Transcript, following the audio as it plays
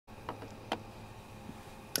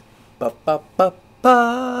Ba, ba, ba,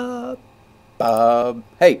 ba, ba.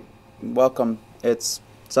 Hey, welcome. It's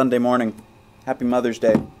Sunday morning. Happy Mother's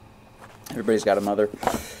Day. Everybody's got a mother.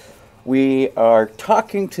 We are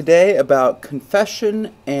talking today about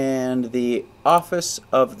confession and the office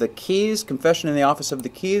of the keys. Confession and the office of the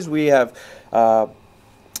keys. We can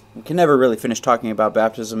never really finish talking about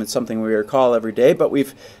baptism. It's something we recall every day, but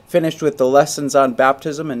we've finished with the lessons on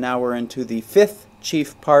baptism, and now we're into the fifth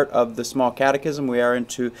chief part of the small catechism. We are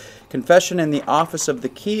into confession and the office of the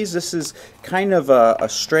keys. This is kind of a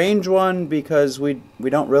strange one because we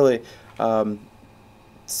don't really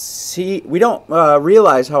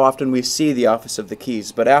realize how often we see the office of the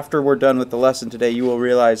keys. But after we're done with the lesson today, you will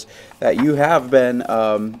realize that you have been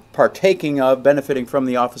partaking of, benefiting from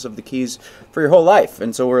the office of the keys for your whole life.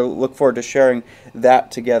 And so we'll look forward to sharing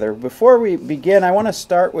that together. Before we begin, I want to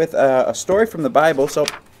start with a story from the Bible. So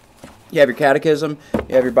you have your catechism,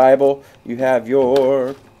 you have your Bible, you have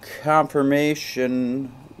your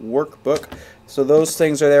confirmation workbook. So those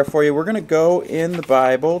things are there for you. We're going to go in the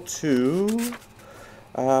Bible to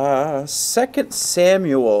 2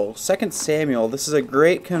 Samuel. 2 Samuel. This is a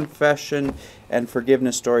great confession and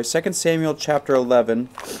forgiveness story. 2 Samuel chapter 11.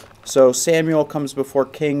 So Samuel comes before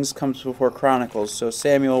Kings, comes before Chronicles. So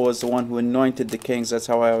Samuel was the one who anointed the kings. That's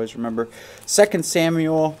how I always remember. 2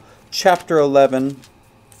 Samuel chapter 11.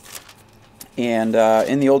 And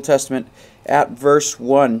in the Old Testament, at verse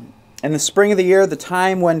 1. In the spring of the year, the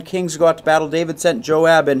time when kings go out to battle, David sent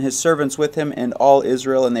Joab and his servants with him and all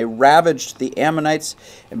Israel, and they ravaged the Ammonites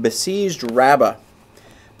and besieged Rabbah.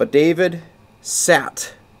 But David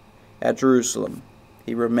sat at Jerusalem.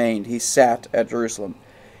 He sat at Jerusalem.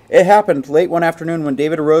 It happened late one afternoon when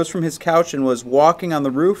David arose from his couch and was walking on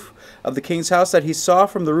the roof of the king's house that he saw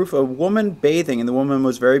from the roof a woman bathing, and the woman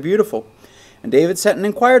was very beautiful. And David sent and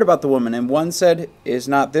inquired about the woman, and one said, "Is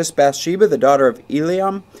not this Bathsheba, the daughter of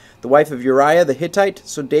Eliam, the wife of Uriah the Hittite?"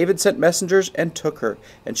 So David sent messengers and took her,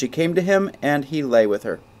 and she came to him, and he lay with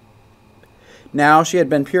her. Now she had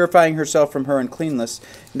been purifying herself from her uncleanness.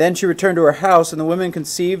 Then she returned to her house, and the woman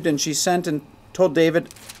conceived, and she sent and told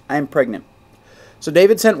David, "I am pregnant." So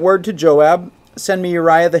David sent word to Joab, "Send me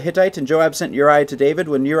Uriah the Hittite," and Joab sent Uriah to David.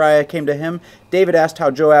 When Uriah came to him, David asked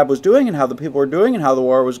how Joab was doing, and how the people were doing, and how the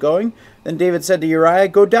war was going. Then David said to Uriah,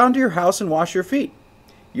 "Go down to your house and wash your feet."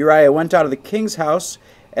 Uriah went out of the king's house,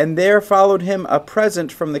 and there followed him a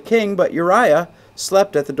present from the king, but Uriah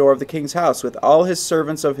slept at the door of the king's house with all his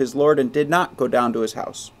servants of his lord, and did not go down to his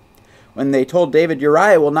house. When they told David,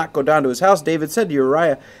 "Uriah will not go down to his house," David said to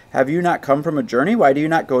Uriah, "Have you not come from a journey? Why do you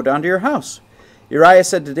not go down to your house?" Uriah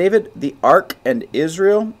said to David, "The ark and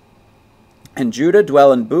Israel and Judah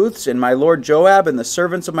dwell in booths, and my lord Joab and the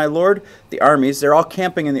servants of my lord, the armies, they're all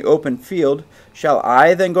camping in the open field. Shall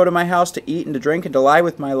I then go to my house to eat and to drink and to lie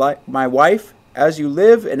with my wife? As you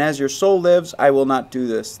live and as your soul lives, I will not do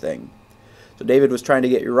this thing." So David was trying to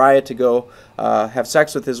get Uriah to go have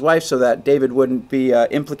sex with his wife so that David wouldn't be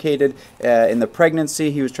implicated in the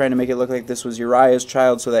pregnancy. He was trying to make it look like this was Uriah's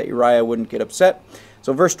child so that Uriah wouldn't get upset.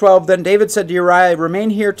 So verse 12, then David said to Uriah, "Remain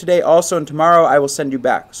here today also, and tomorrow I will send you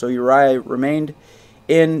back." So Uriah remained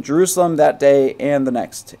in Jerusalem that day and the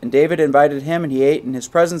next. And David invited him, and he ate in his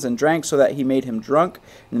presence and drank so that he made him drunk.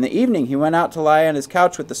 And in the evening he went out to lie on his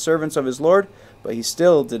couch with the servants of his lord, but he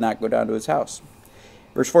still did not go down to his house.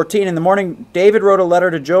 Verse 14, in the morning David wrote a letter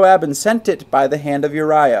to Joab and sent it by the hand of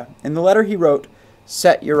Uriah. In the letter he wrote,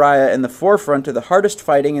 "Set Uriah in the forefront of the hardest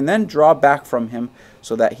fighting, and then draw back from him,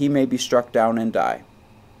 so that he may be struck down and die."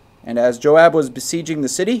 And as Joab was besieging the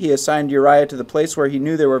city, he assigned Uriah to the place where he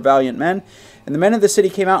knew there were valiant men. And the men of the city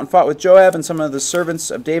came out and fought with Joab, and some of the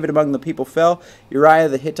servants of David among the people fell. Uriah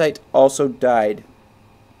the Hittite also died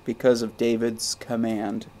because of David's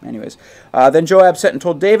command. Then Joab sent and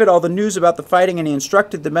told David all the news about the fighting, and he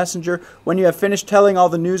instructed the messenger, "When you have finished telling all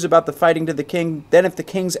the news about the fighting to the king, then if the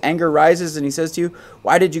king's anger rises and he says to you,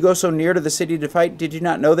 'Why did you go so near to the city to fight? Did you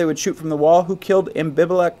not know they would shoot from the wall? Who killed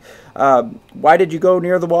Abimelech? Why did you go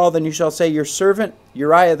near the wall?' Then you shall say, 'Your servant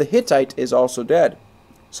Uriah the Hittite is also dead.'"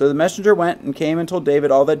 So the messenger went and came and told David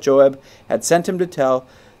all that Joab had sent him to tell.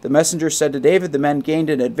 The messenger said to David, "The men gained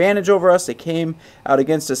an advantage over us. They came out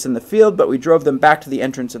against us in the field, but we drove them back to the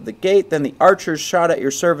entrance of the gate. Then the archers shot at your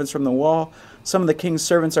servants from the wall. Some of the king's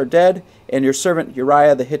servants are dead, and your servant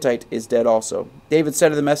Uriah the Hittite is dead also." David said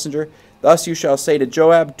to the messenger, "Thus you shall say to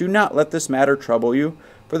Joab, 'Do not let this matter trouble you,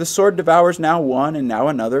 for the sword devours now one and now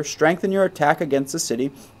another. Strengthen your attack against the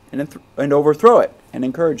city and overthrow it,' and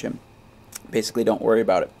encourage him." Basically, don't worry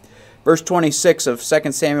about it. Verse 26 of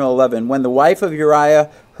 2 Samuel 11, when the wife of Uriah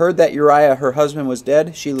heard that Uriah, her husband, was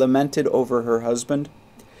dead, she lamented over her husband.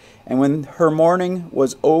 And when her mourning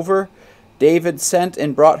was over, David sent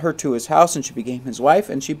and brought her to his house, and she became his wife,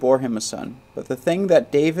 and she bore him a son. But the thing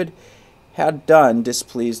that David had done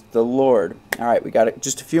displeased the Lord. All right, we got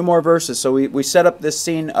just a few more verses. So we set up this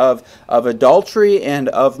scene of adultery and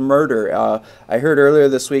of murder. I heard earlier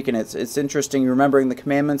this week, and it's interesting, remembering the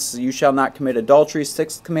commandments, you shall not commit adultery,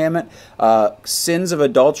 6th commandment. Sins of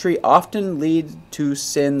adultery often lead to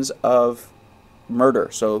sins of murder.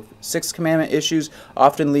 So 6th commandment issues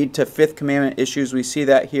often lead to 5th commandment issues. We see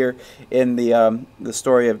that here in the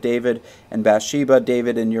story of David and Bathsheba,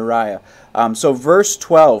 David and Uriah. So verse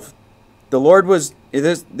 12. The Lord was,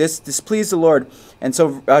 this displeased the Lord. And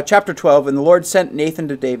so chapter 12, and the Lord sent Nathan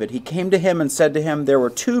to David. He came to him and said to him, there were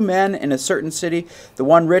 2 men in a certain city, the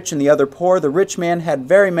one rich and the other poor. The rich man had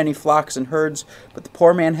very many flocks and herds, but the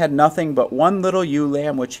poor man had nothing but one little ewe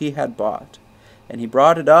lamb which he had bought. And he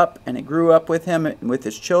brought it up, and it grew up with him and with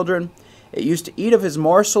his children. It used to eat of his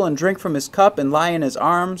morsel and drink from his cup and lie in his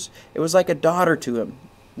arms. It was like a daughter to him.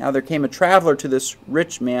 Now there came a traveler to this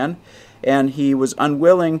rich man, and he was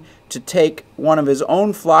unwilling to take one of his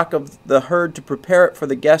own flock of the herd to prepare it for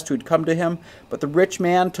the guest who had come to him. But the rich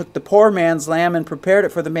man took the poor man's lamb and prepared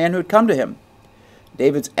it for the man who had come to him.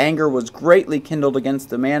 David's anger was greatly kindled against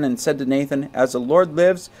the man, and said to Nathan, as the Lord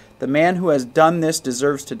lives, the man who has done this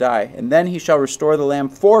deserves to die. And then he shall restore the lamb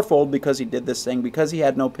fourfold because he did this thing, because he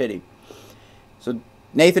had no pity. So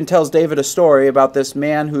Nathan tells David a story about this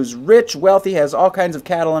man who's rich, wealthy, has all kinds of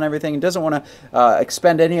cattle and everything, and doesn't want to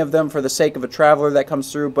expend any of them for the sake of a traveler that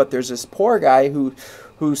comes through. But there's this poor guy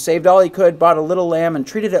who saved all he could, bought a little lamb, and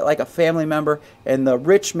treated it like a family member. And the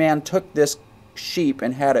rich man took this sheep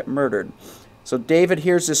and had it murdered. So David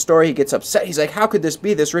hears this story. He gets upset. He's like, how could this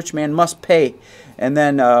be? This rich man must pay. And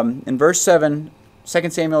then in verse 7, 2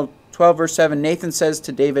 Samuel 12, verse 7, Nathan says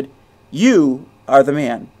to David, you are the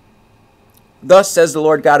man. Thus says the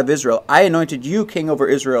Lord God of Israel, I anointed you king over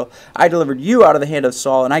Israel. I delivered you out of the hand of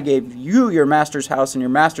Saul, and I gave you your master's house and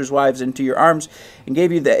your master's wives into your arms, and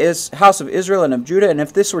gave you the house of Israel and of Judah. And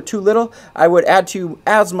if this were too little, I would add to you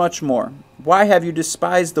as much more. Why have you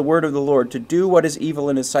despised the word of the Lord, to do what is evil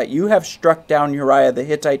in his sight? You have struck down Uriah the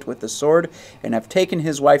Hittite with the sword, and have taken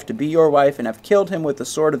his wife to be your wife, and have killed him with the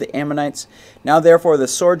sword of the Ammonites. Now therefore the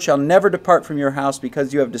sword shall never depart from your house,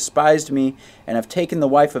 because you have despised me, and have taken the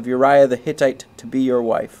wife of Uriah the Hittite to be your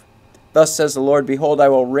wife. Thus says the Lord, behold, I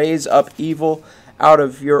will raise up evil out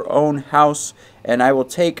of your own house, and I will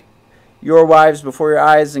take your wives before your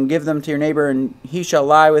eyes, and give them to your neighbor, and he shall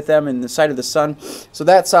lie with them in the sight of the sun. So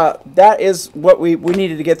that is what we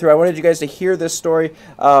needed to get through. I wanted you guys to hear this story.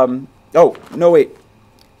 Oh, no, wait.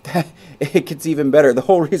 It gets even better. The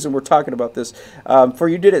whole reason we're talking about this. For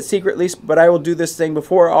you did it secretly, but I will do this thing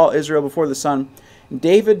before all Israel, before the sun.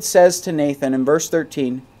 David says to Nathan in verse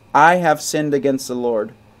 13, I have sinned against the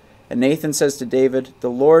Lord. And Nathan says to David,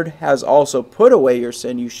 the Lord has also put away your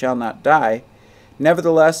sin. You shall not die.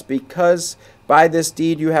 Nevertheless, because by this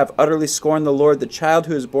deed you have utterly scorned the Lord, the child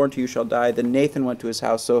who is born to you shall die. Then Nathan went to his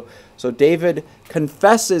house. So David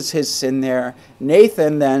confesses his sin there.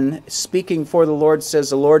 Nathan then, speaking for the Lord,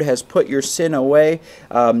 says the Lord has put your sin away.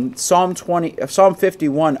 Psalm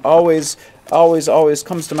 51 always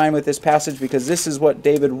comes to mind with this passage, because this is what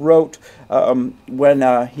David wrote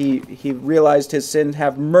when he realized his sin.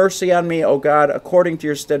 Have mercy on me, O God, according to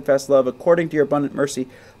your steadfast love, according to your abundant mercy.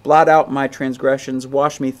 Blot out my transgressions,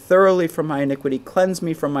 wash me thoroughly from my iniquity, cleanse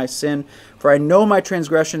me from my sin. For I know my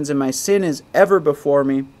transgressions, and my sin is ever before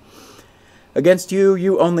me. Against you,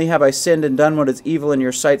 you only have I sinned and done what is evil in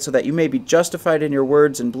your sight, so that you may be justified in your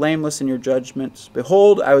words and blameless in your judgments.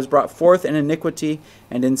 Behold, I was brought forth in iniquity,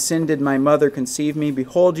 and in sin did my mother conceive me.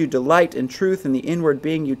 Behold, you delight in truth in the inward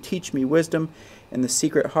being. You teach me wisdom in the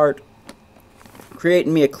secret heart. Create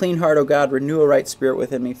in me a clean heart, O God, renew a right spirit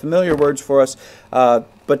within me. Familiar words for us,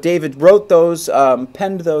 but David wrote those,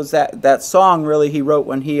 penned those, that song really he wrote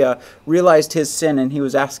when he realized his sin, and he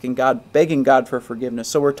was asking God, begging God for forgiveness.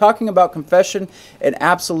 So we're talking about confession and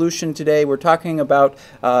absolution today. We're talking about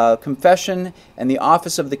confession and the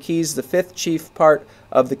office of the keys, the 5th chief part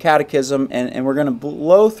of the catechism, and we're going to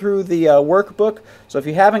blow through the workbook. So if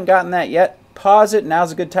you haven't gotten that yet, pause it.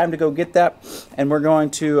 Now's a good time to go get that, and we're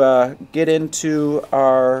going to get into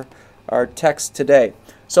our text today.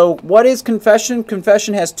 So what is confession?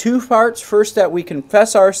 Confession has 2 parts. First, that we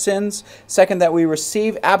confess our sins. Second, that we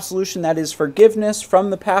receive absolution, that is forgiveness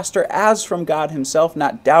from the pastor as from God himself,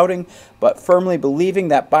 not doubting, but firmly believing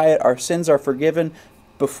that by it our sins are forgiven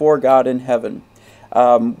before God in heaven.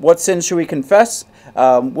 What sins should we confess?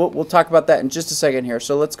 We'll talk about that in just a second here.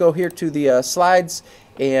 So let's go here to the slides,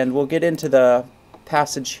 and we'll get into the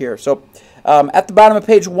passage here. So at the bottom of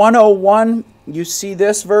page 101, you see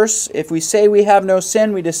this verse. If we say we have no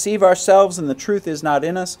sin, we deceive ourselves and the truth is not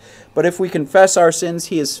in us. But if we confess our sins,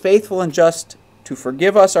 he is faithful and just to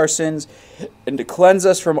forgive us our sins and to cleanse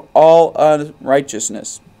us from all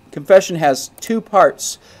unrighteousness. Confession has two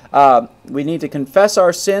parts. We need to confess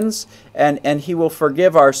our sins, and he will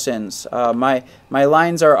forgive our sins. My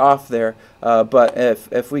lines are off there, but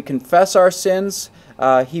if we confess our sins,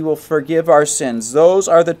 he will forgive our sins. Those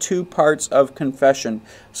are the two parts of confession.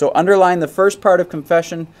 So underline the first part of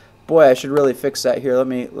confession. Boy, I should really fix that here.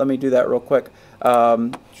 Let me do that real quick.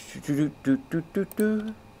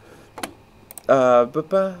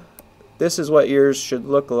 This is what yours should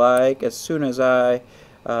look like as soon as I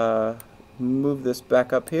move this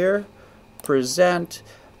back up here. Present.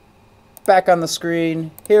 Back on the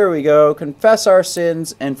screen. Here we go. Confess our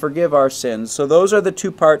sins and forgive our sins. So those are the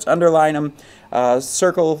two parts. Underline them.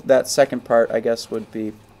 Circle that second part, I guess, would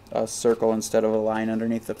be a circle instead of a line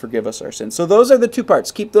underneath the forgive us our sins. So those are the two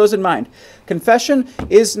parts. Keep those in mind. Confession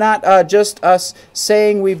is not just us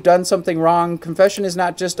saying we've done something wrong. Confession is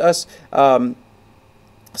not just us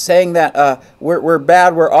saying that we're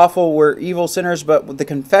bad, we're awful, we're evil sinners, but the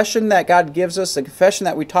confession that God gives us, the confession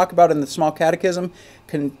that we talk about in the small catechism,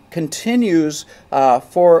 continues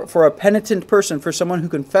for a penitent person, for someone who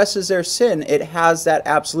confesses their sin. It has that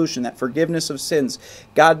absolution, that forgiveness of sins.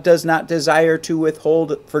 God does not desire to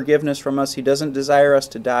withhold forgiveness from us. He doesn't desire us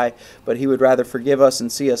to die, but he would rather forgive us and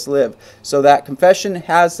see us live. So that confession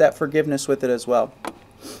has that forgiveness with it as well.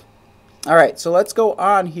 All right, so let's go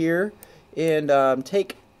on here and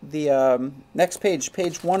take the next page,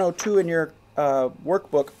 page 102 in your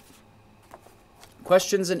workbook.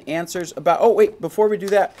 Questions and answers about, oh wait, before we do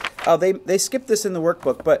that, they skipped this in the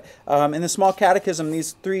workbook, but in the small catechism,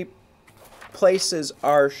 these three places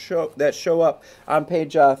are that show up on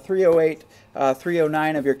page 308,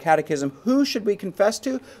 309 of your catechism. Who should we confess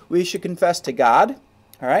to? We should confess to God.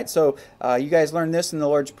 All right, so you guys learned this in the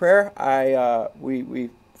Lord's Prayer. We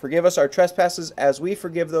forgive us our trespasses as we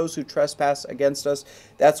forgive those who trespass against us.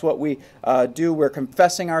 That's what we do. We're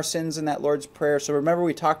confessing our sins in that Lord's Prayer. So remember,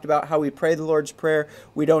 we talked about how we pray the Lord's Prayer.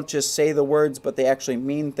 We don't just say the words, but they actually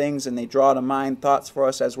mean things, and they draw to mind thoughts for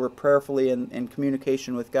us as we're prayerfully in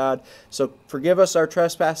communication with God. So forgive us our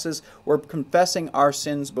trespasses. We're confessing our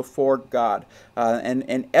sins before God.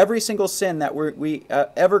 And every single sin that we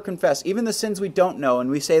ever confess, even the sins we don't know, and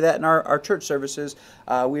we say that in our church services,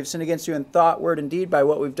 we've sinned against you in thought, word, and deed, by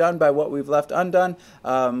what we've done, by what we've left undone.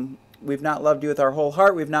 We've not loved you with our whole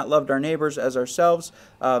heart. We've not loved our neighbors as ourselves.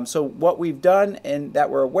 So what we've done and that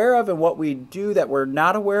we're aware of, and what we do that we're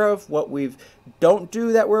not aware of, what we don't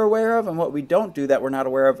do that we're aware of, and what we don't do that we're not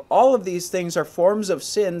aware of, all of these things are forms of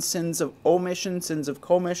sin, sins of omission, sins of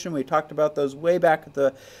commission. We talked about those way back at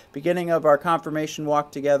the beginning of our confirmation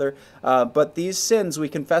walk together. But these sins, we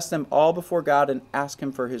confess them all before God and ask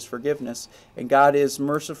him for his forgiveness. And God is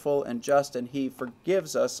merciful and just, and he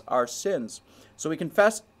forgives us our sins. So we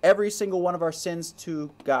confess every single one of our sins to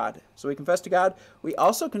God. So we confess to God. We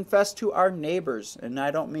also confess to our neighbors. And I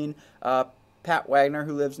don't mean Pat Wagner,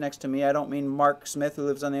 who lives next to me. I don't mean Mark Smith, who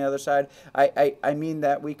lives on the other side. I mean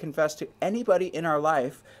that we confess to anybody in our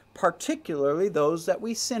life, particularly those that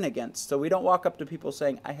we sin against. So we don't walk up to people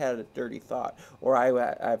saying, I had a dirty thought, or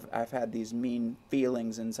I've had these mean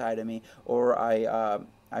feelings inside of me, or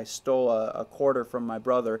I stole a quarter from my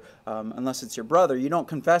brother. Unless it's your brother, you don't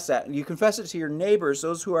confess that. You confess it to your neighbors,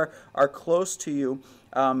 those who are close to you,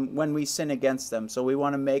 when we sin against them. So we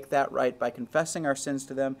want to make that right by confessing our sins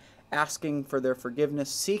to them, asking for their forgiveness,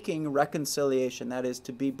 seeking reconciliation, that is,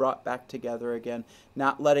 to be brought back together again,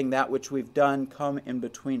 not letting that which we've done come in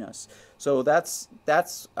between us. So that's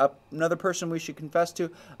another person we should confess to.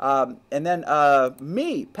 And then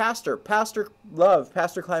me, Pastor Love,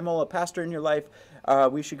 Pastor Kleimola, pastor in your life,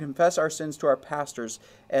 we should confess our sins to our pastors.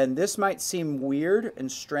 And this might seem weird and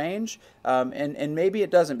strange, and maybe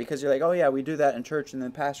it doesn't, because you're like, oh yeah, we do that in church, and the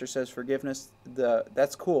pastor says forgiveness.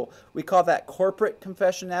 That's cool. We call that corporate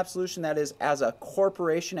confession and absolution. That is, as a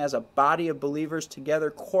corporation, as a body of believers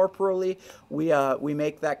together, corporally, we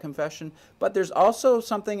make that confession. But there's also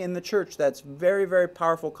something in the church that's very, very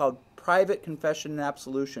powerful called private confession and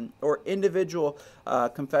absolution, or individual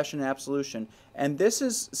confession and absolution. And this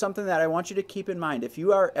is something that I want you to keep in mind. If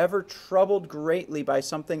you are ever troubled greatly by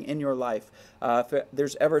something in your life, if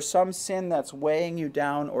there's ever some sin that's weighing you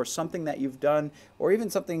down, or something that you've done, or even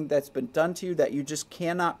something that's been done to you that you just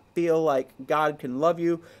cannot feel like God can love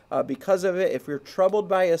you because of it, if you're troubled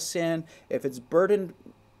by a sin, if it's burdened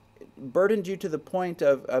you to the point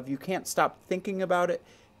of you can't stop thinking about it,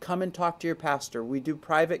 come and talk to your pastor. We do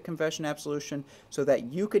private confession absolution so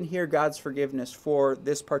that you can hear God's forgiveness for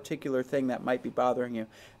this particular thing that might be bothering you.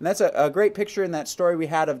 And that's a great picture in that story we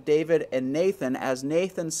had of David and Nathan. As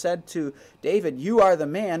Nathan said to David, "You are the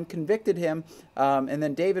man," convicted him, and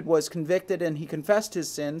then David was convicted and he confessed his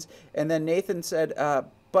sins. And then Nathan said,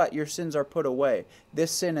 "But your sins are put away. This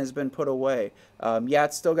sin has been put away. Yeah,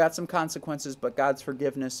 it's still got some consequences, but God's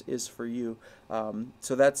forgiveness is for you."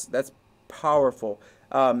 So that's powerful.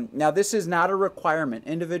 Now, this is not a requirement.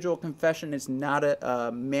 Individual confession is not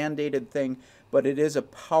a mandated thing, but it is a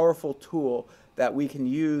powerful tool that we can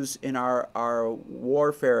use in our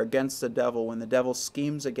warfare against the devil. When the devil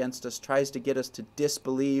schemes against us, tries to get us to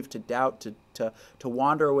disbelieve, to doubt, to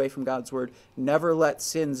wander away from God's word, never let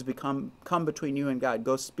sins come between you and God.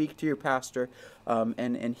 Go speak to your pastor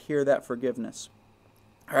and hear that forgiveness.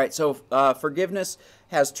 All right, so forgiveness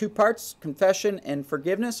has two parts, confession and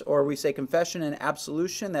forgiveness, or we say confession and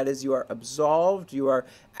absolution. That is, you are absolved, you are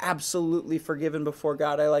absolutely forgiven before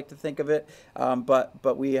God, I like to think of it.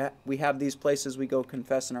 But we have these places we go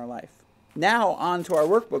confess in our life. Now, on to our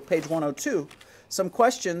workbook, page 102, some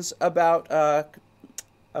questions about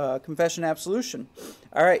confession and absolution.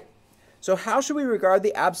 All right, so how should we regard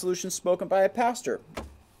the absolution spoken by a pastor?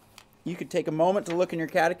 You could take a moment to look in your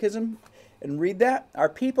catechism and read that. Our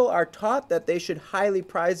people are taught that they should highly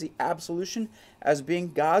prize the absolution as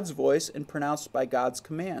being God's voice and pronounced by God's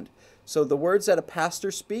command. So the words that a pastor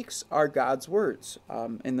speaks are God's words.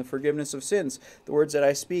 In the forgiveness of sins, the words that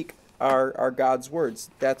I speak are God's words.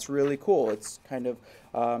 That's really cool. It's kind of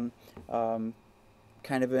an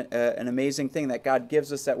amazing thing that God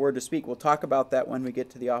gives us that word to speak. We'll talk about that when we get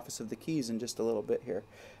to the office of the keys in just a little bit here.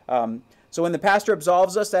 So when the pastor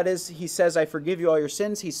absolves us, that is, he says, "I forgive you all your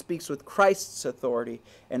sins," he speaks with Christ's authority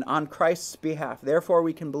and on Christ's behalf. Therefore,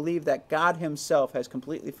 we can believe that God himself has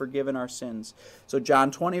completely forgiven our sins. So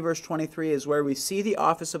John 20, verse 23 is where we see the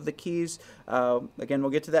office of the keys. Again,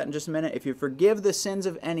 we'll get to that in just a minute. If you forgive the sins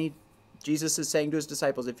of any, Jesus is saying to his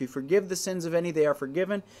disciples, if you forgive the sins of any, they are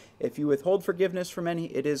forgiven. If you withhold forgiveness from any,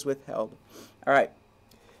 it is withheld. All right.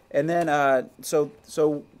 And then, so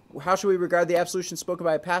how should we regard the absolution spoken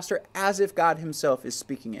by a pastor? As if God himself is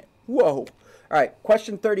speaking it. Whoa. All right.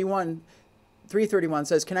 Question 331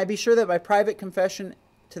 says, "Can I be sure that my private confession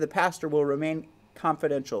to the pastor will remain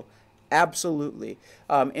confidential?" Absolutely.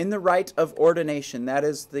 In the rite of ordination, that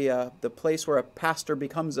is the place where a pastor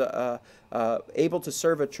becomes able to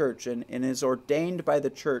serve a church and is ordained by the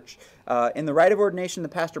church. In the rite of ordination, the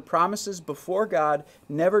pastor promises before God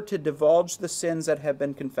never to divulge the sins that have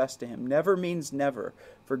been confessed to him. Never means never,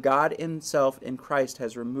 for God himself in Christ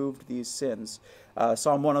has removed these sins.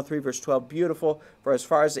 Psalm 103, verse 12, beautiful. "For as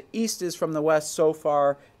far as the east is from the west, so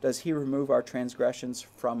far does he remove our transgressions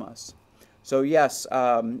from us." So yes,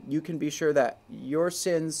 you can be sure that your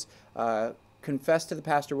sins confessed to the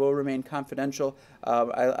pastor will remain confidential.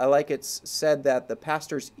 I like it's said that the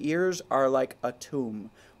pastor's ears are like a tomb.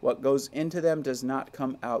 What goes into them does not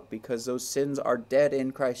come out, because those sins are dead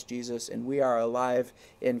in Christ Jesus, and we are alive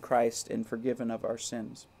in Christ and forgiven of our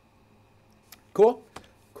sins. Cool?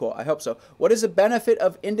 Cool, I hope so. What is the benefit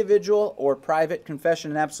of individual or private confession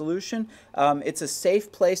and absolution? It's a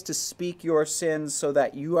safe place to speak your sins so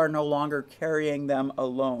that you are no longer carrying them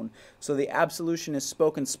alone. So the absolution is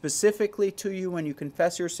spoken specifically to you when you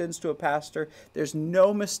confess your sins to a pastor. There's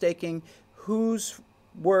no mistaking whose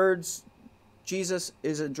words Jesus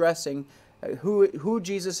is addressing, who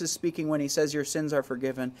Jesus is speaking when he says your sins are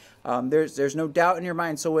forgiven. There's no doubt in your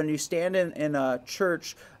mind. So when you stand in a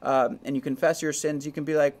church and you confess your sins, you can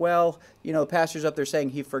be like, well, the pastor's up there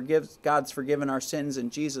saying God's forgiven our sins in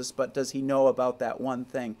Jesus, but does he know about that one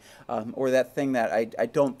thing or that thing that I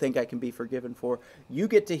don't think I can be forgiven for? You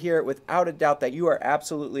get to hear it without a doubt that you are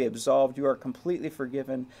absolutely absolved. You are completely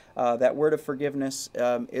forgiven. That word of forgiveness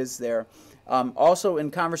is there. Also, in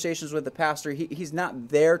conversations with the pastor, he's not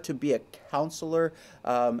there to be a counselor,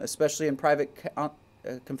 especially in private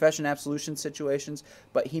confession absolution situations,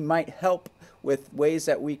 but he might help with ways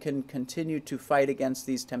that we can continue to fight against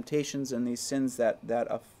these temptations and these sins that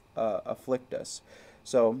afflict us.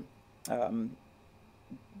 So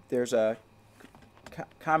there's a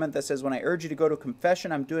comment that says, when I urge you to go to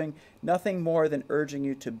confession, I'm doing nothing more than urging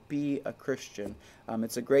you to be a Christian.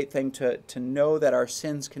 It's a great thing to know that our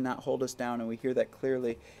sins cannot hold us down, and we hear that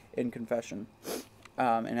clearly in confession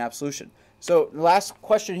and absolution. So the last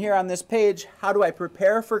question here on this page, how do I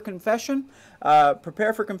prepare for confession?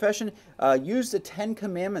 Prepare for confession, use the 10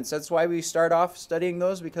 Commandments. That's why we start off studying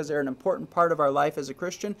those, because they're an important part of our life as a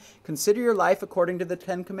Christian. Consider your life according to the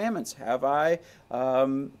 10 Commandments. Have I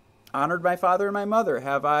honored my father and my mother?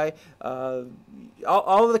 Have I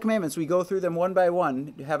all of the commandments, we go through them one by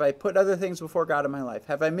one. Have I put other things before God in my life?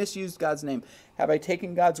 Have I misused God's name? Have I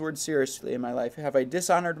taken God's word seriously in my life? Have I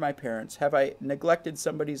dishonored my parents? Have I neglected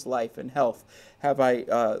somebody's life and health? Have I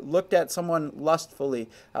looked at someone lustfully?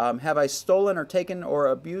 Have I stolen or taken or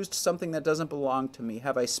abused something that doesn't belong to me?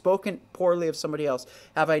 Have I spoken poorly of somebody else?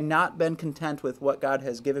 Have I not been content with what God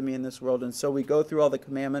has given me in this world? And so we go through all the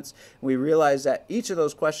commandments, and we realize that each of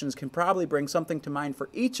those questions can probably bring something to mind for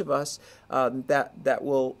each of us that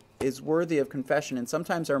is worthy of confession, and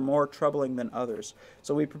sometimes are more troubling than others.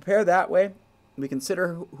 So we prepare that way. We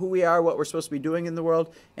consider who we are, what we're supposed to be doing in the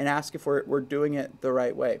world, and ask if we're doing it the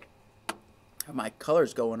right way. My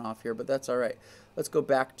color's going off here, but that's all right. Let's go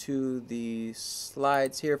back to the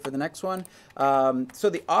slides here for the next one. So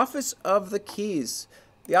the office of the keys.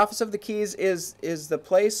 The office of the keys is the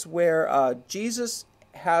place where Jesus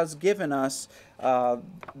has given us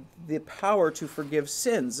the power to forgive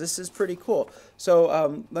sins. This is pretty cool.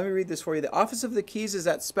 So let me read this for you. The office of the keys is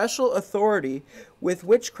that special authority with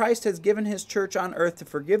which Christ has given his church on earth to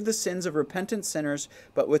forgive the sins of repentant sinners,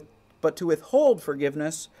 but to withhold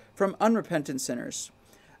forgiveness from unrepentant sinners,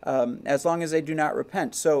 as long as they do not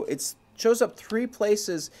repent. So it shows up 3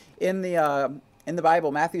 places in the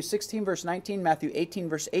Bible: Matthew 16, verse 19, Matthew 18,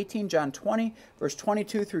 verse 18, John 20, verse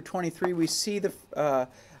 22 through 23. We see the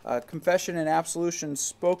confession and absolution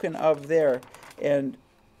spoken of there. And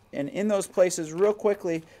in those places, real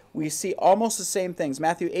quickly, we see almost the same things.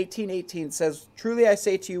 Matthew 18:18 says, "Truly I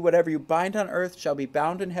say to you, whatever you bind on earth shall be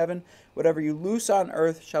bound in heaven. Whatever you loose on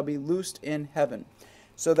earth shall be loosed in heaven."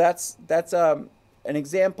 So that's an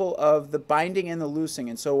example of the binding and the loosing.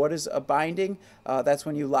 And so what is a binding? That's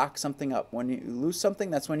when you lock something up. When you loose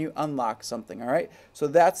something, that's when you unlock something. All right? So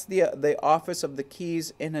that's the office of the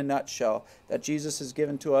keys in a nutshell that Jesus has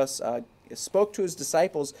given to us, spoke to his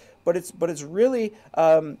disciples, but it's really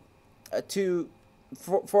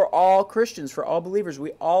for all Christians, for all believers.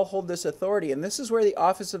 We all hold this authority, and this is where the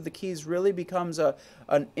office of the keys really becomes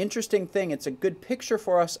an interesting thing. It's a good picture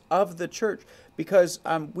for us of the church, because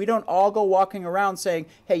we don't all go walking around saying,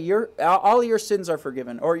 "Hey, all your sins are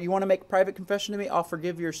forgiven," or "You want to make private confession to me? I'll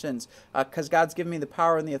forgive your sins," because God's given me the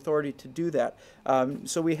power and the authority to do that.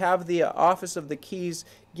 So we have the office of the keys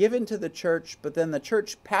given to the church, but then the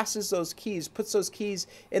church passes those keys, puts those keys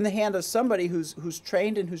in the hand of somebody who's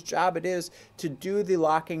trained and whose job it is to do the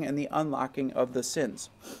locking and the unlocking of the sins.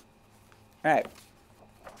 All right.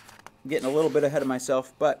 I'm getting a little bit ahead of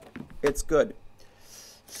myself, but it's good.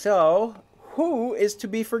 So, who is to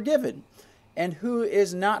be forgiven and who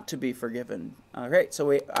is not to be forgiven? All right,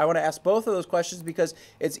 so I want to ask both of those questions because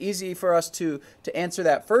it's easy for us to answer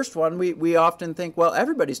that first one. We often think, well,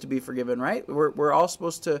 everybody's to be forgiven, right? We're all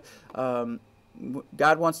supposed to,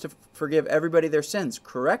 God wants to forgive everybody their sins,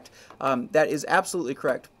 correct? That is absolutely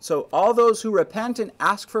correct. So all those who repent and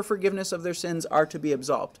ask for forgiveness of their sins are to be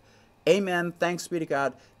absolved. Amen. Thanks be to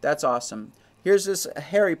God. That's awesome. Here's this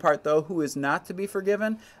hairy part, though, who is not to be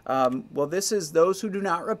forgiven. Well, this is those who do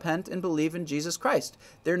not repent and believe in Jesus Christ.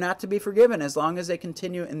 They're not to be forgiven as long as they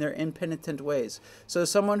continue in their impenitent ways. So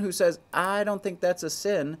someone who says, "I don't think that's a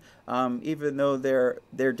sin," even though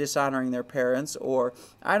they're dishonoring their parents, or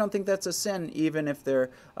 "I don't think that's a sin," even if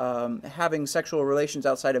they're having sexual relations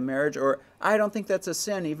outside of marriage, or "I don't think that's a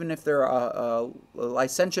sin," even if they're a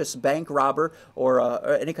licentious bank robber, or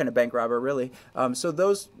any kind of bank robber, really. So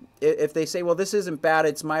those, if they say, "Well, this isn't bad,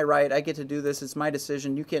 it's my right, I get to do this, it's my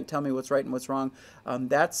decision, you can't tell me what's right and what's wrong,"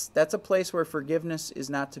 that's a place where forgiveness is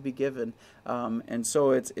not to be given. And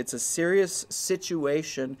so it's a serious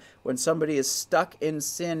situation when somebody is stuck in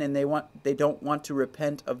sin and they don't want to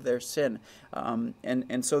repent of their sin.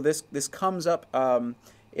 And so this comes up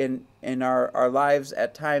in our lives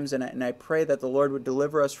at times, and I pray that the Lord would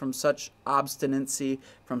deliver us from such obstinacy,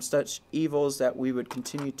 from such evils, that we would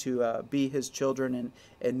continue to be His children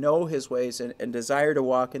and know His ways and desire to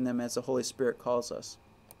walk in them as the Holy Spirit calls us.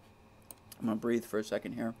 I'm going to breathe for a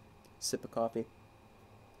second here. Sip of coffee.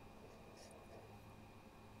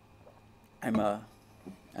 I'm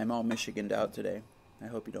all Michiganed out today. I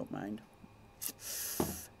hope you don't mind.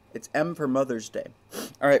 It's M for Mother's Day.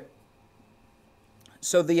 All right.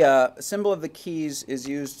 So the symbol of the keys is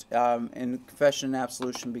used in confession and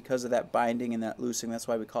absolution because of that binding and that loosing. That's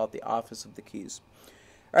why we call it the office of the keys.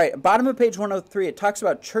 All right, bottom of page 103, it talks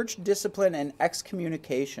about church discipline and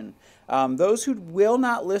excommunication. Those who will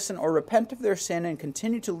not listen or repent of their sin and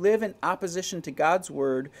continue to live in opposition to God's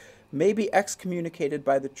word may be excommunicated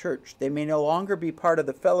by the church. They may no longer be part of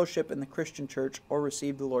the fellowship in the Christian church or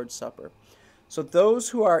receive the Lord's Supper. So those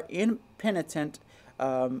who are impenitent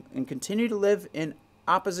and continue to live in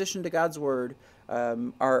opposition to God's word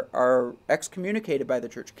are excommunicated by the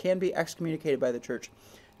church, can be excommunicated by the church.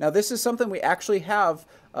 Now, this is something we actually have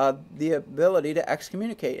the ability to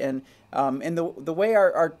excommunicate. And in the way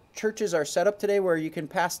our churches are set up today, where you can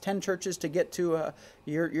pass 10 churches to get to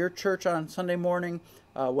your church on Sunday morning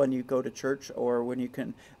when you go to church, or when you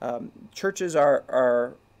can, churches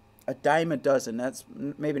are a dime a dozen. That's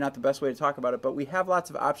maybe not the best way to talk about it, but we have lots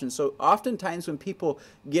of options. So oftentimes when people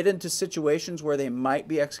get into situations where they might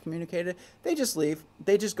be excommunicated, they just leave.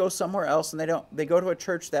 They just go somewhere else, and they go to a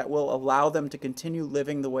church that will allow them to continue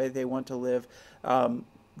living the way they want to live.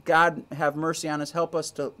 God have mercy on us. Help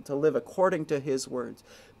us to live according to His words.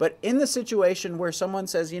 But in the situation where someone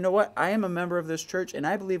says, you know what, I am a member of this church, and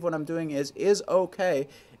I believe what I'm doing is okay,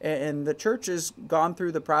 and the church has gone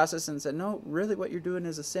through the process and said, no, really what you're doing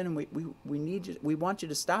is a sin, and we need you, we want you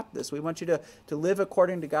to stop this. We want you to live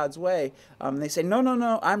according to God's way. They say,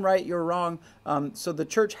 no, I'm right, you're wrong. So the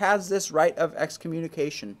church has this right of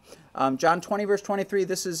excommunication. John 20, verse 23,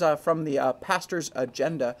 this is from the pastor's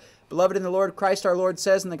agenda. Beloved in the Lord, Christ our Lord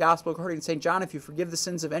says in the Gospel according to St. John, if you forgive the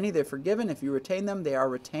sins of any, they're forgiven. If you retain them, they are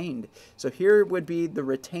retained. So here would be the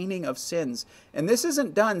retaining of sins. And this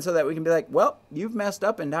isn't done so that we can be like, well, you've messed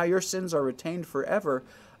up and now your sins are retained forever.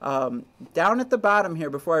 Down at the bottom here,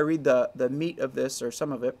 before I read the meat of this, or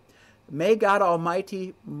some of it, may God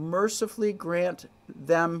Almighty mercifully grant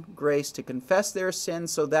them grace to confess their sins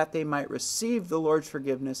so that they might receive the Lord's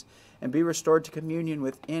forgiveness and be restored to communion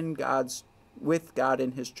with God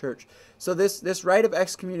in His church. So this rite of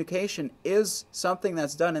excommunication is something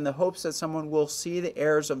that's done in the hopes that someone will see the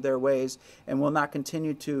errors of their ways and will not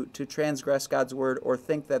continue to transgress God's word or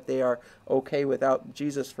think that they are okay without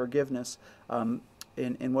Jesus' forgiveness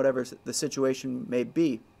in whatever the situation may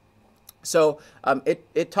be. So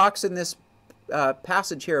it talks in this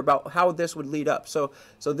passage here about how this would lead up. So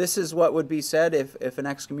this is what would be said if an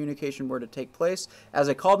excommunication were to take place. As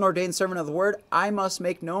a called and ordained servant of the word, I must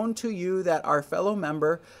make known to you that our fellow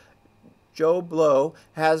member, Joe Blow,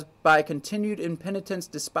 has by continued impenitence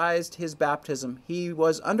despised his baptism. He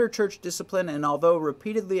was under church discipline, and although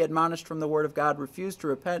repeatedly admonished from the word of God, refused to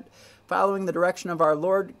repent. Following the direction of our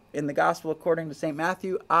Lord in the Gospel according to St.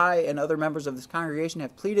 Matthew, I and other members of this congregation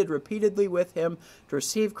have pleaded repeatedly with him to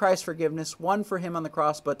receive Christ's forgiveness, won for him on the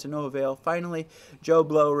cross, but to no avail. Finally, Joe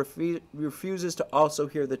Blow refuses to also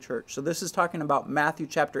hear the church. So this is talking about Matthew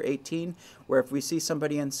chapter 18, where if we see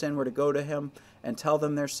somebody in sin, we're to go to him and tell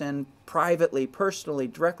them their sin privately, personally,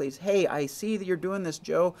 directly. Hey, I see that you're doing this,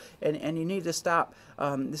 Joe, and you need to stop.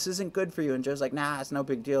 This isn't good for you. And Joe's like, nah, it's no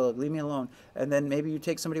big deal. Leave me alone. And then maybe you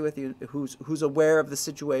take somebody with you who's aware of the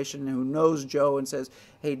situation, who knows Joe, and says,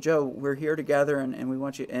 hey, Joe, we're here together, and we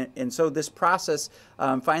want you. And so this process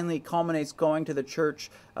finally culminates going to the church,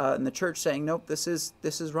 and the church saying, nope, this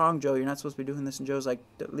is wrong, Joe. You're not supposed to be doing this. And Joe's like,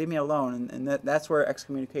 leave me alone. And that's where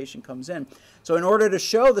excommunication comes in. So in order to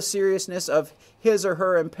show the seriousness of his or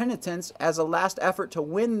her impenitence as a last effort to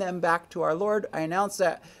win them back to our Lord, I announce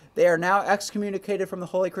that they are now excommunicated from the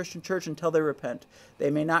Holy Christian Church until they repent.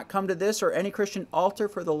 They may not come to this or any Christian altar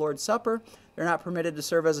for the Lord's Supper. They're not permitted to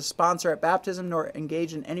serve as a sponsor at baptism, nor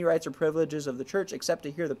engage in any rights or privileges of the church except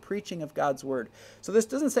to hear the preaching of God's word. So this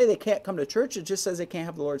doesn't say they can't come to church. It just says they can't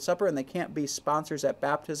have the Lord's Supper and they can't be sponsors at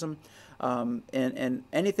baptism and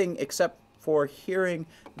anything except for hearing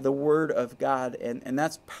the Word of God. And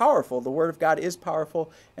that's powerful. The Word of God is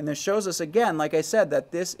powerful. And this shows us again, like I said,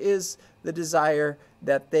 that this is the desire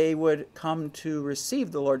that they would come to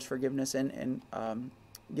receive the Lord's forgiveness and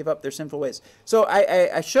give up their sinful ways. So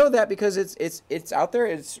I show that because it's out there.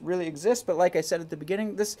 It really exists. But like I said at the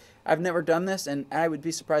beginning, I've never done this, and I would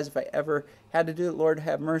be surprised if I ever had to do it. Lord,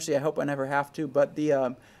 have mercy. I hope I never have to. But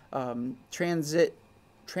the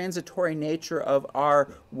transitory nature of our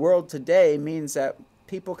world today means that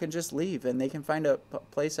people can just leave and they can find a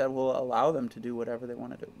place that will allow them to do whatever they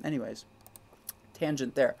want to do. Anyways,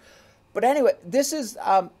 tangent there. But anyway, this is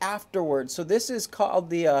afterwards. So this is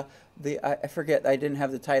called I forget, I didn't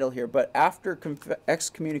have the title here, but after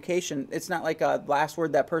excommunication, it's not like a last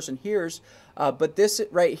word that person hears, but this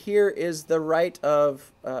right here is the rite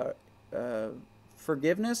of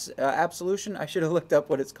forgiveness, absolution. I should have looked up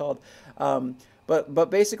what it's called. But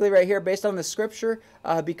basically right here, based on the scripture,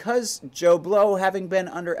 because Joe Blow, having been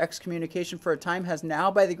under excommunication for a time, has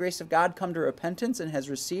now by the grace of God come to repentance and has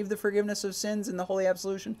received the forgiveness of sins in the Holy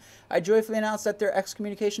Absolution, I joyfully announce that their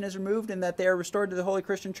excommunication is removed and that they are restored to the Holy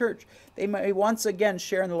Christian Church. They may once again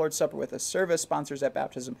share in the Lord's Supper with us, serve as sponsors at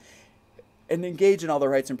baptism, and engage in all the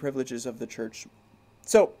rights and privileges of the church.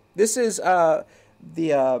 So this is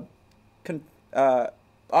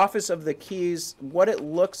office of the keys, what it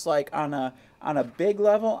looks like on a big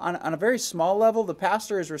level. On a very small level, the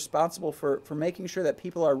pastor is responsible for making sure that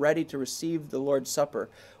people are ready to receive the Lord's Supper,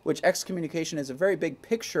 which excommunication is a very big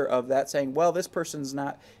picture of that, saying, well, this person's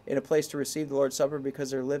not in a place to receive the Lord's Supper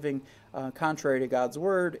because they're living contrary to God's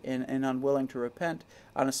Word and unwilling to repent.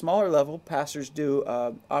 On a smaller level, pastors do,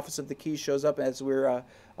 office of the keys shows up as we're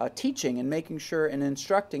teaching and making sure and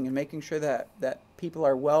instructing and making sure that people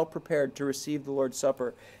are well prepared to receive the Lord's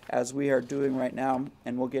Supper, as we are doing right now,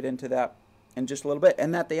 and we'll get into that in just a little bit,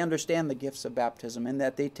 and that they understand the gifts of baptism and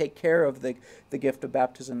that they take care of the gift of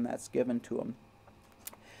baptism that's given to them.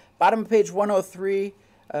 Bottom of page 103,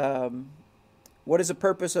 what is the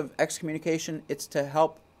purpose of excommunication? It's to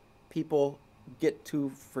help people get to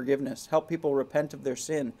forgiveness, help people repent of their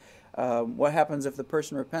sin. What happens if the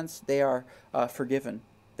person repents? They are forgiven.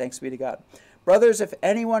 Thanks be to God. Brothers, if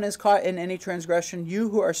anyone is caught in any transgression, you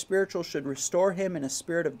who are spiritual should restore him in a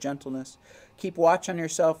spirit of gentleness. Keep watch on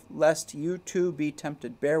yourself, lest you too be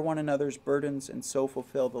tempted. Bear one another's burdens, and so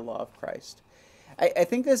fulfill the law of Christ. I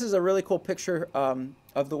think this is a really cool picture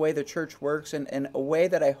of the way the church works, and a way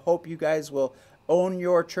that I hope you guys will own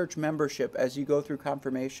your church membership as you go through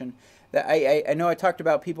confirmation. That I know I talked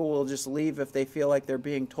about people will just leave if they feel like they're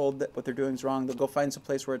being told that what they're doing is wrong. They'll go find some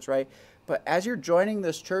place where it's right. But as you're joining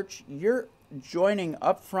this church, you're joining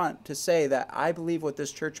up front to say that I believe what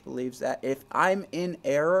this church believes, that if I'm in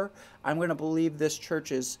error, I'm going to believe this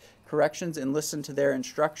church's corrections and listen to their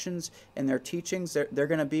instructions and their teachings. They're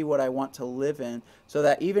going to be what I want to live in, so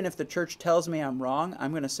that even if the church tells me I'm wrong,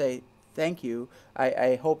 I'm going to say thank you.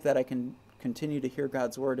 I hope that I can continue to hear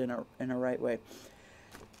God's word in a right way.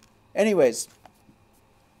 Anyways,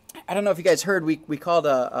 I don't know if you guys heard, we called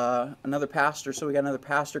another pastor, so we got another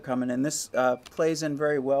pastor coming, and this plays in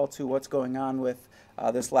very well to what's going on with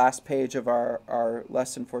this last page of our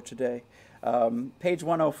lesson for today. Page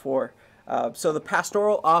 104. So the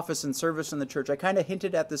pastoral office and service in the church, I kind of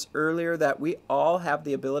hinted at this earlier, that we all have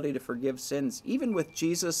the ability to forgive sins, even with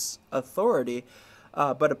Jesus' authority.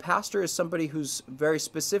 But a pastor is somebody who's very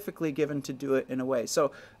specifically given to do it in a way.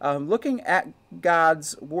 So looking at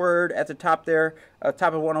God's word at the top there,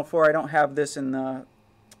 top of 104, I don't have this in the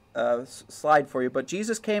slide for you, but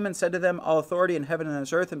Jesus came and said to them, all authority in heaven and on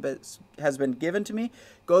earth has been given to me.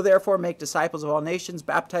 Go therefore, make disciples of all nations,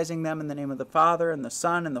 baptizing them in the name of the Father and the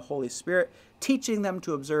Son and the Holy Spirit, teaching them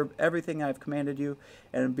to observe everything I have commanded you.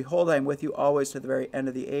 And behold, I am with you always to the very end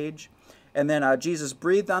of the age. And then Jesus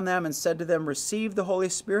breathed on them and said to them, receive the Holy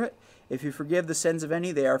Spirit. If you forgive the sins of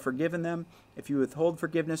any, they are forgiven them. If you withhold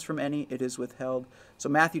forgiveness from any, it is withheld. So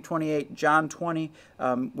Matthew 28, John 20,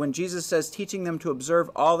 when Jesus says teaching them to observe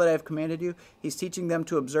all that I have commanded you, he's teaching them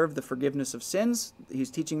to observe the forgiveness of sins. He's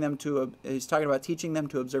talking about teaching them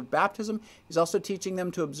to observe baptism. He's also teaching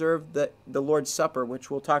them to observe the Lord's Supper, which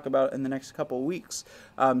we'll talk about in the next couple of weeks.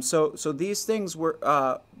 So these things were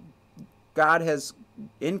God has,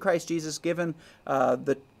 in Christ Jesus, given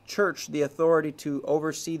the church the authority to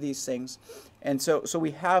oversee these things. And so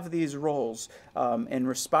we have these roles and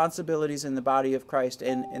responsibilities in the body of Christ.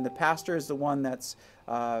 And the pastor is the one that's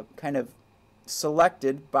kind of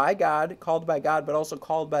selected by God, called by God, but also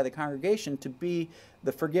called by the congregation to be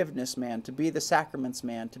the forgiveness man, to be the sacraments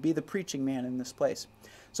man, to be the preaching man in this place.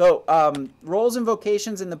 So roles and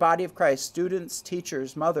vocations in the body of Christ: students,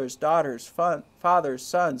 teachers, mothers, daughters, fathers,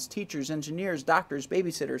 sons, teachers, engineers, doctors,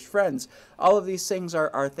 babysitters, friends. All of these things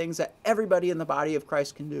are things that everybody in the body of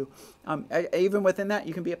Christ can do. Even within that,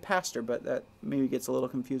 you can be a pastor, but that maybe gets a little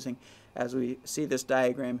confusing as we see this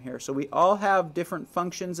diagram here. So we all have different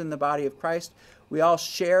functions in the body of Christ. We all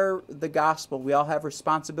share the gospel. We all have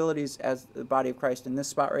responsibilities as the body of Christ. In this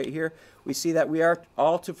spot right here, we see that we are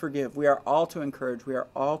all to forgive. We are all to encourage. We are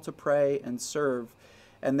all to pray and serve.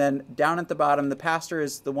 And then down at the bottom, the pastor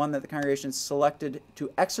is the one that the congregation selected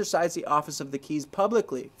to exercise the office of the keys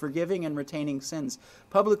publicly, forgiving and retaining sins,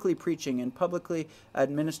 publicly preaching and publicly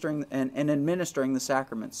administering and administering the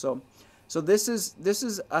sacraments. So this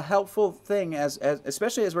is a helpful thing, as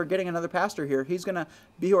especially as we're getting another pastor here. He's going to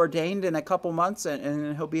be ordained in a couple months,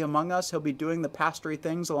 and he'll be among us. He'll be doing the pastory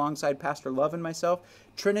things alongside Pastor Love and myself.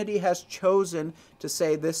 Trinity has chosen to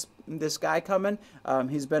say this guy coming.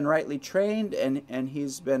 He's been rightly trained, and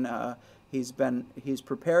he's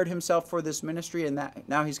prepared himself for this ministry, and that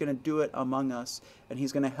now he's going to do it among us, and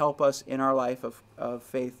he's going to help us in our life of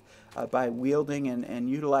faith by wielding and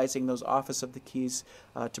utilizing those office of the keys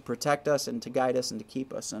to protect us and to guide us and to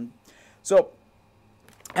keep us. And so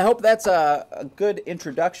I hope that's a good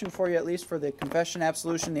introduction for you, at least for the Confession and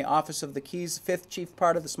Absolution, the office of the keys, fifth chief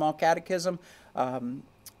part of the small catechism.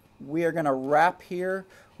 We are going to wrap here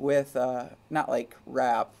with, not like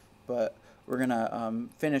rap, but we're gonna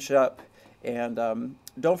finish up. And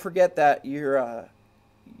don't forget that your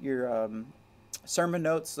sermon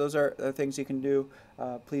notes, those are things you can do.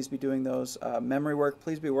 Please be doing those. Memory work,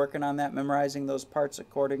 please be working on that, memorizing those parts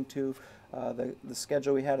according to the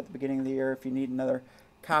schedule we had at the beginning of the year. If you need another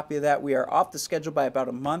copy of that, we are off the schedule by about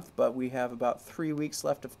a month, but we have about 3 weeks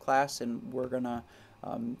left of class, and we're going to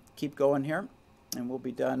keep going here, and we'll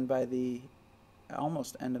be done by the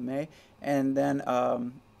almost end of May. And then,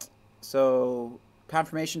 so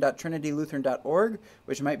confirmation.trinitylutheran.org,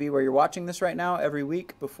 which might be where you're watching this right now. Every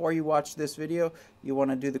week before you watch this video, you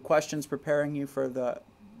want to do the questions preparing you for the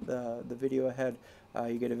video ahead.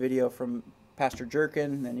 You get a video from Pastor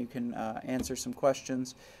Jerkin, then you can answer some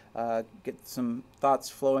questions, get some thoughts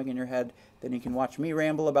flowing in your head. Then you can watch me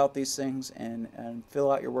ramble about these things and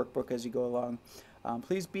fill out your workbook as you go along.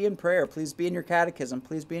 Please be in prayer. Please be in your catechism.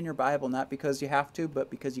 Please be in your Bible, not because you have to, but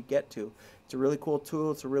because you get to. It's a really cool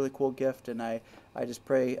tool. It's a really cool gift, and I just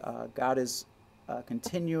pray God is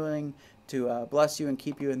continuing to bless you and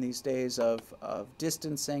keep you in these days of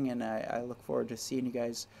distancing, and I look forward to seeing you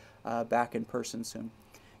guys back in person soon.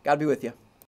 God be with you.